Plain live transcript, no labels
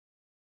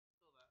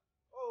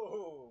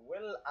Oh,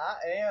 Will I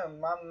Am,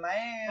 my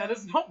man. That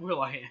is not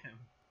Will I Am.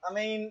 I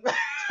mean,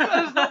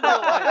 That is not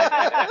Will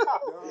I Am.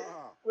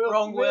 Will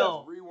Wrong Smith.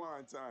 Will.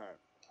 Rewind time.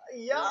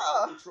 Yeah. If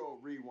I control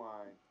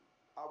rewind,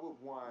 I would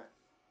want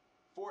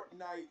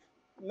Fortnite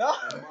No.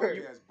 and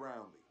Marquez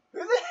Brownlee. Who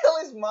the hell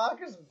is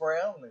Marcus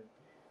Brownlee?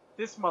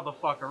 This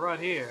motherfucker right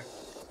here.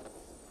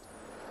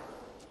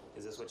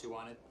 Is this what you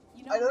wanted?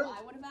 You know I who don't-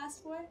 I would have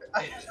asked for?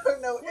 I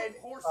don't know any.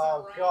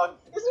 Oh god,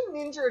 isn't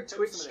Ninja a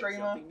Twitch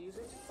streamer?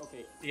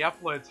 Okay. He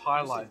uploads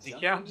highlights. He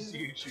counts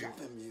YouTube.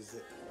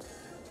 Music.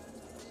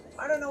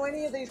 I don't know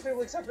any of these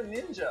people except for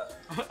Ninja.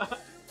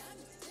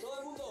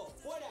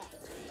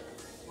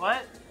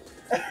 What?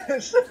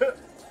 Is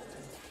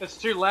It's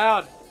too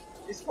loud.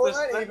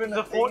 Fortnite even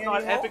The a thing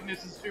Fortnite anymore?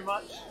 epicness is too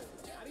much.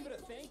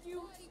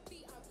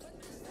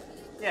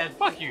 Yeah,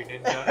 fuck you,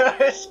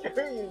 Ninja.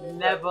 Screw you, Ninja.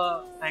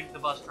 Never thank the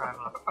bus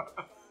driver.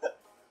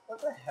 What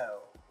the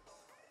hell?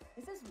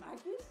 Is this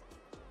Marcus?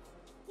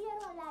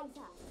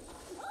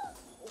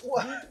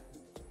 What?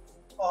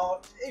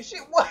 Oh, is she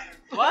what?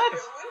 What?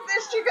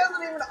 This chick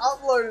hasn't even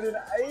uploaded in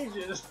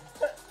ages.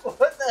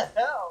 What the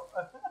hell?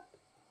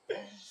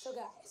 So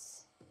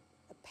guys,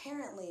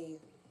 apparently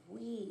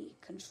we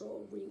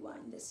control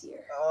Rewind this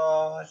year.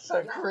 Oh, it's so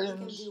Y'all can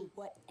cringe. do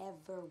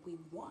whatever we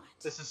want.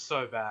 This is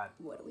so bad.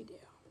 What do we do?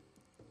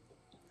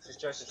 This is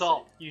Joseph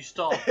Stop. You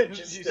stop.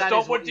 Just You stop.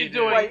 stop what you're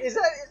doing. Wait, is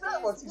that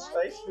what's his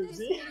face?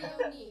 Uzi?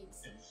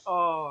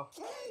 Oh.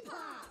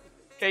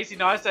 Casey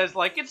Neistat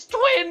like, it's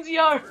twins,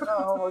 yo!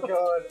 Oh my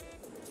god.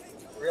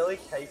 Really?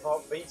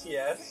 K-pop?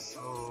 BTS?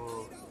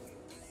 Oh.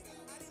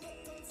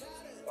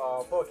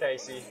 Oh, poor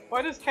Casey.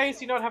 Why does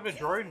Casey not have a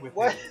drone with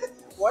Why, him?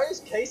 why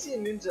is Casey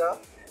and Ninja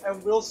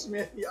and Will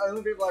Smith the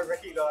only people I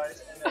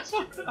recognize and that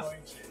stupid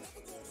annoying shit?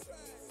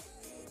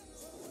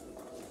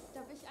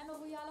 Darf ich eine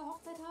royale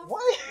Hochzeit haben?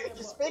 Why?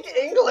 You speak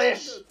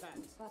English!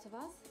 Warte,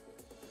 was?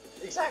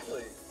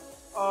 Exactly.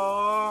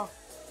 Oh.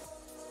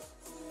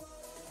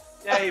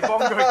 Yay,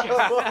 Bongo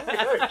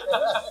Cat.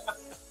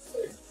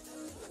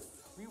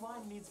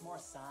 Rewind needs more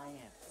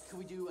science. Can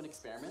we do an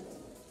experiment?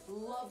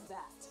 Love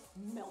that.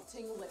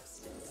 Melting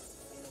lipstick.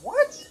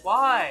 What?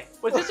 Why?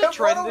 Was this a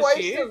trend What a this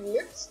waste year? of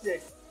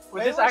lipstick. Was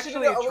Maybe this we should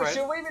actually a do- trend?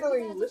 Should we be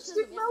doing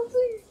lipstick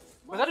melting?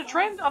 Was that a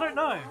trend? I don't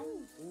know.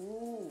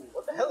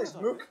 What the hell is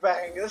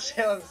mukbang? This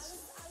sounds...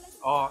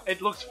 Oh,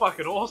 it looks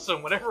fucking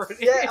awesome, whatever it is.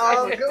 Yeah,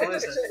 good.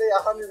 This should be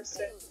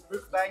 100%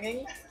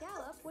 mukbanging.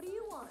 Gallop, what do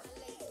you want?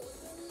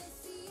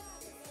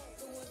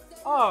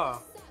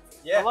 Oh.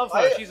 Yeah, I love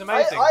her, she's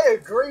amazing. I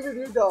agree with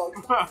you, dog.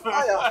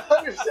 I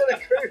 100%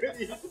 agree with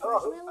you,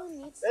 dog.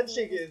 That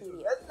chick is...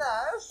 That's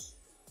nice.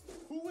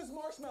 Who is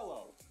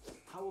Marshmallow?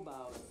 How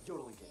about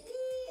Yodeling Kid?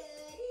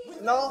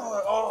 No,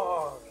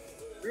 oh.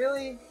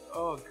 Really?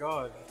 Oh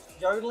god.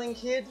 Yodeling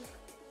Kid?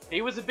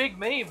 He was a big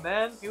meme,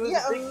 man. He was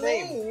Yeah, a big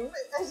meme.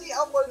 Has he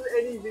uploaded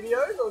any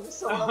videos or just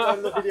someone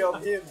uploaded a video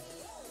of him?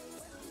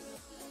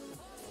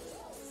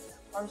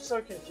 I'm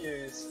so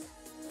confused.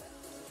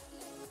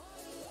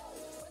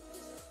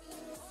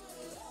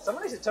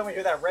 Somebody should tell me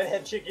who that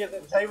redhead chick is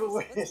at the table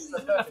with.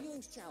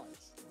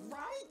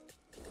 Right?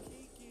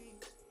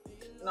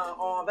 No,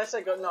 oh, that's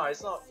a good. No,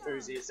 it's not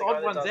Floozy. It's the Odd guy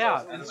that one's does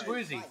out, those and animes.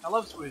 Swoozy. I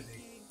love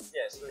Swoozy.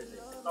 Yeah, Swoozy.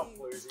 Not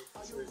Floozy.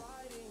 Swoozy.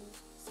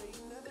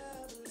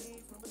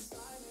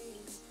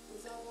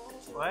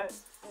 What?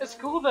 It's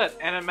cool that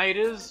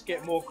animators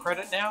get more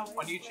credit now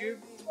on YouTube.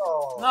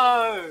 Oh.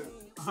 No!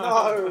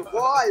 No,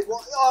 why?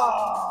 What?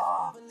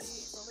 Oh.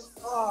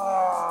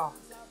 Oh.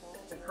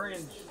 The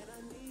cringe.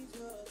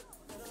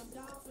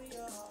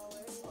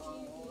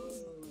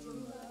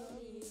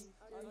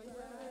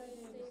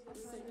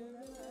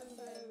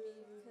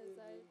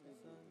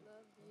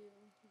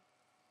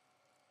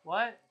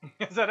 What?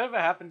 Has that ever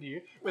happened to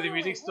you? Where the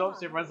music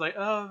stops, everyone's like,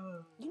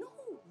 oh. You know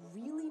who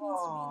really needs to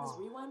be in this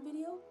Rewind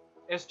video?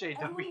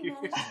 SJW.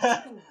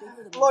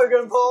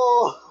 Logan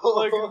Paul!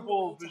 Logan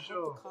Paul, for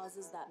sure.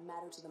 Causes that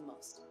matter to the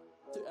most.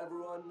 To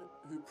everyone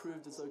who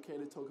proved it's okay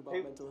to talk about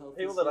mental health.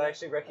 People that I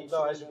actually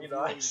recognise would be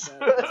nice.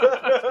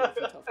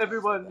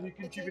 Everyone who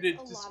contributed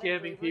to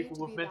scamming people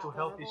with mental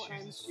health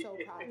issues this year.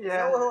 You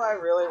know who I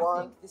really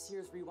want? This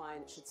year's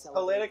Rewind should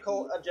celebrate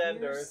Political 8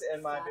 agendas years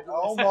and my... fabulous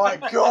Oh my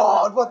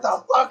god, what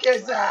the fuck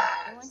is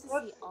that? I want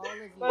to see all of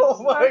you.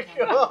 Oh my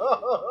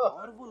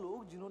god.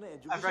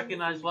 I've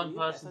recognized one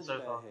person so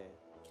far.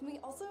 Can we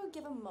also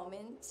give a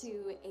moment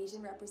to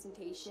Asian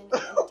representation in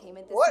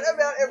entertainment this What year?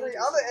 about every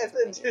Major other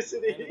celebrations.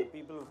 ethnicity?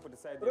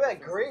 What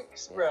about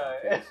Greeks, bro?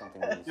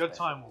 Your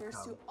time will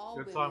come.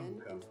 Your time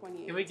will come.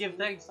 Can we give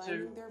thanks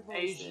to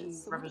Asian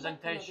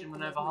representation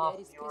when over half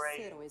of you are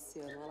Asian?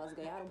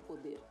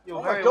 You're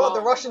Oh very my god, well. the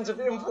Russians have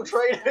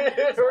infiltrated.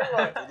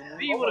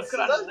 You would have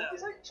could understand.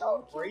 Is that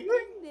child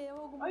breathing?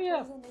 Oh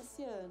yeah.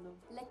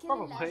 لكل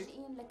Probably.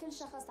 اللاجئين لكل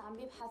شخص عم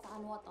يبحث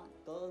عن وطن.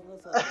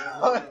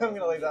 I'm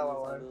gonna leave that one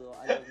alone.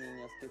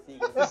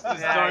 Just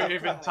don't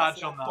even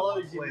touch on that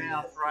one, Close your please.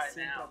 mouth right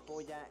now.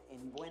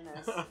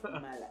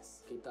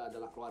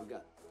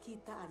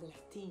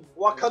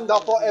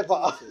 Wakanda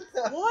forever.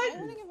 What?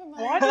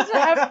 Why does it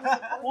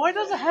have? Why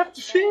does it have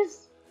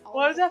cheese?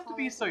 Why does it have to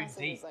be so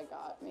deep?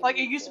 Like,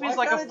 it used to be Why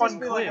like can't a it fun just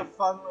be clip. like a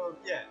fun little,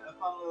 a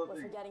fun little We're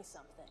thing. forgetting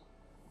something.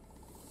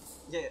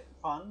 Yeah,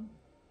 fun.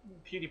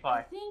 I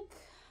PewDiePie. think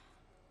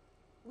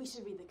we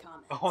should read the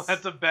comments. Oh,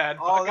 that's a bad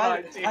Oh, fucking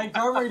that, idea. hey,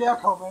 don't read our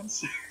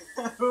comments.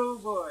 Oh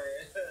boy.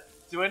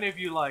 Do any of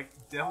you like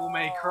Devil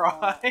May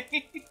Cry?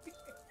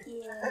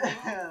 Yeah, I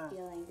have a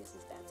feeling this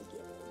is about to get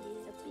a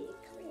little bit crazy.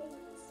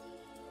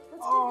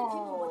 Let's give the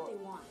people what they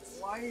want.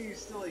 Why do you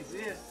still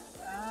exist?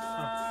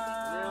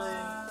 Really?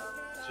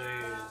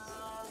 Jeez.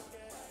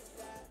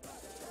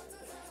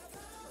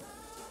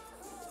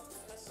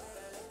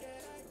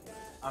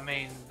 I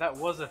mean, that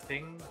was a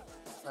thing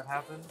that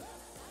happened.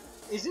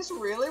 Is this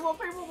really what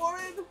people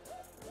wanted?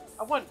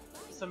 I want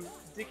some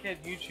dickhead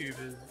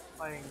YouTubers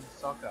playing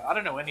soccer. I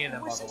don't know any of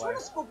them, by the Since way. when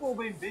has football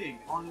been big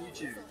on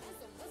YouTube?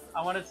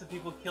 I wanted some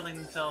people killing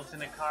themselves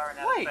in a car in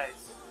outer Wait.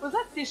 space. Was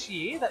that this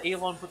year that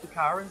Elon put the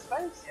car in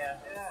space? Yeah.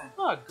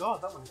 Oh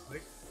god, that went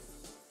quick.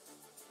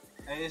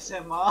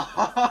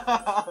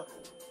 ASMR.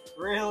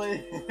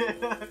 Really?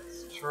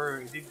 It's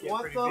true, it did get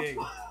What pretty the big.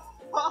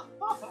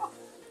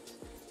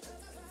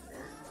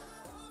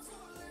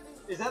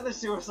 Is that the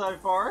Suicide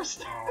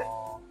Forest?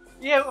 Aw.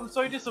 Yeah, I'm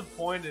so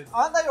disappointed.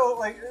 Aren't they all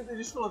like they're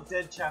just full of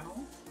dead channels?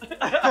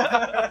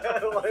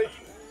 Like,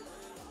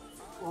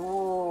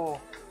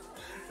 Oh,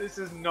 this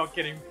is not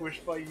getting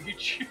pushed by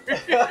YouTube.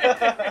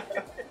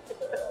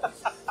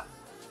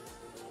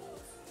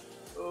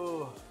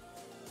 Oh,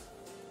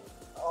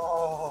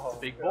 oh,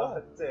 Big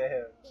God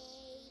damn.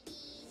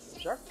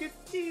 shark. No,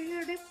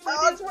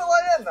 it's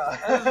Will.i.am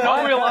That's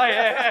not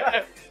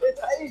Will.i.am. It's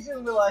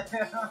Asian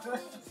Will.i.am.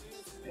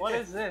 What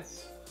is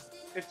this?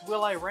 It's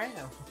Will.i.ram.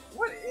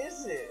 What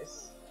is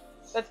this?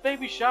 That's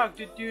Baby Shark.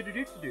 Do.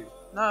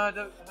 No, I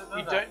don't know.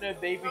 You don't know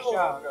Baby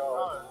Shark.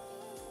 God.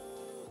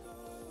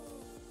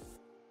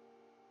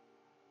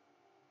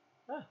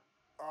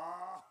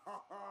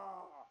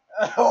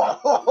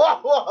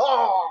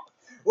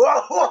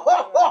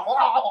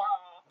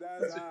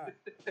 That's hot.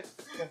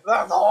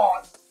 That's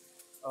hot.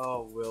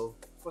 Oh, Will.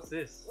 What's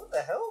this? What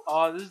the hell?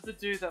 Oh, this is the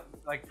dude that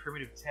like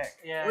primitive tech.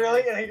 Yeah.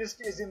 Really? And he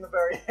just is in the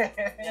very end.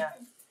 Yeah.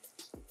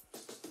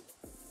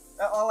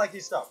 I like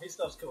his stuff. His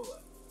stuff's cool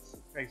though.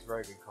 Makes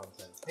very good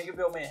content. He could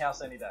build me a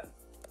house any day.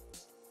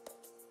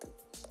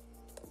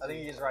 I think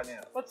he is right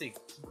now. What's he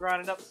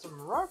grinding up some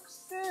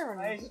rocks there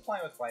Hey, he's and just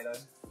playing with Play-Doh.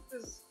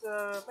 just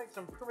make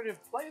some primitive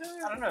Play-Doh?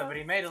 I don't know, but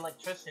he made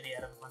electricity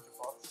out of a bunch of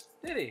pots.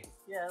 Did he?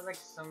 Yeah, like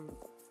some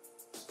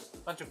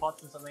bunch of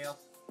pots and something else.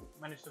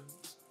 Managed to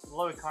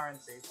low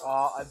currency.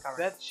 Oh, I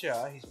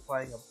betcha he's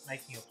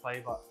making a play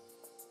button.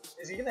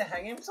 Is he gonna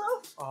hang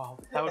himself? Oh,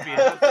 that would be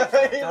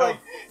He's like,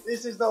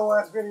 this is the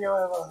worst video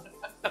ever.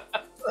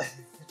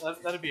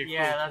 that'd be a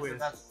Yeah, cool twist.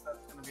 that's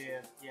gonna be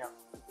it. Yeah.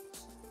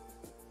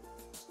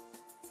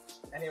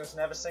 And he was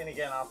never seen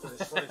again after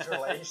this footage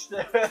released.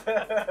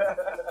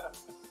 A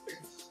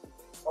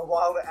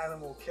wild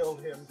animal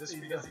killed him just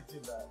because he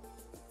did that.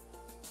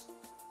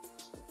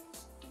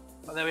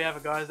 Well, there we have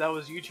it, guys. That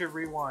was YouTube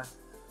Rewind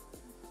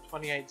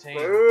 2018.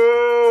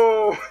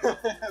 Boo!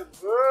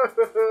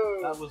 Boo!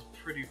 That was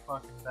pretty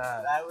fucking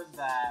bad. That was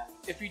bad.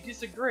 If you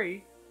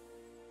disagree,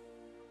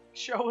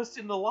 show us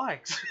in the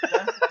likes.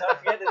 Don't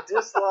forget to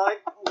dislike.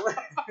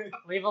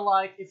 Leave a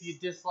like if you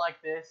dislike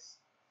this.